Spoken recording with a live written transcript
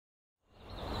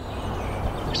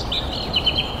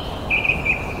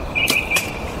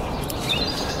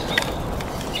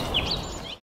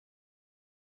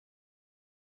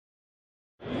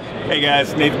Hey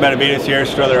guys, Nathan Benavides here,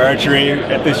 Strother Archery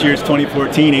at this year's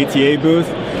 2014 ATA booth.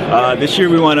 This year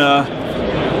we want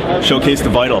to showcase the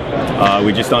Vital.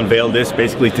 We just unveiled this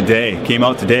basically today. Came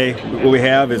out today. What we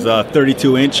have is a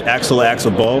 32-inch axle-to-axle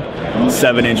bow,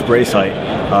 7-inch brace height.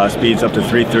 Speeds up to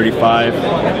 335,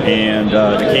 and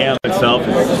the cam itself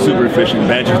is super efficient.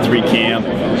 Badger 3 cam,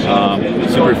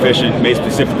 super efficient, made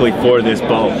specifically for this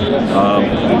bow.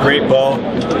 Great bow.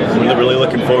 We're really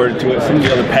looking forward to it. Some of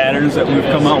the other patterns that we've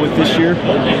come out with this year,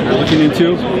 we're looking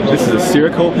into. This is a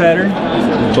Cerakote pattern.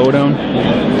 Bow down.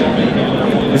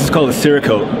 This is called a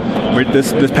Cerakote.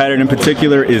 This pattern in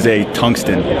particular is a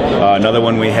tungsten. Another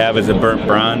one we have is a burnt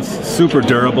bronze. Super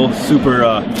durable, super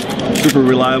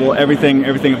reliable. Everything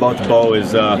about the bow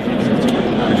is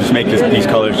just make these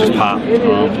colors just pop.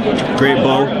 Great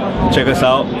bow. Check us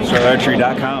out,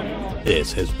 StrotherArchery.com.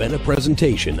 This has been a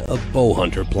presentation of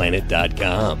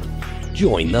BowHunterPlanet.com.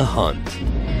 Join the hunt.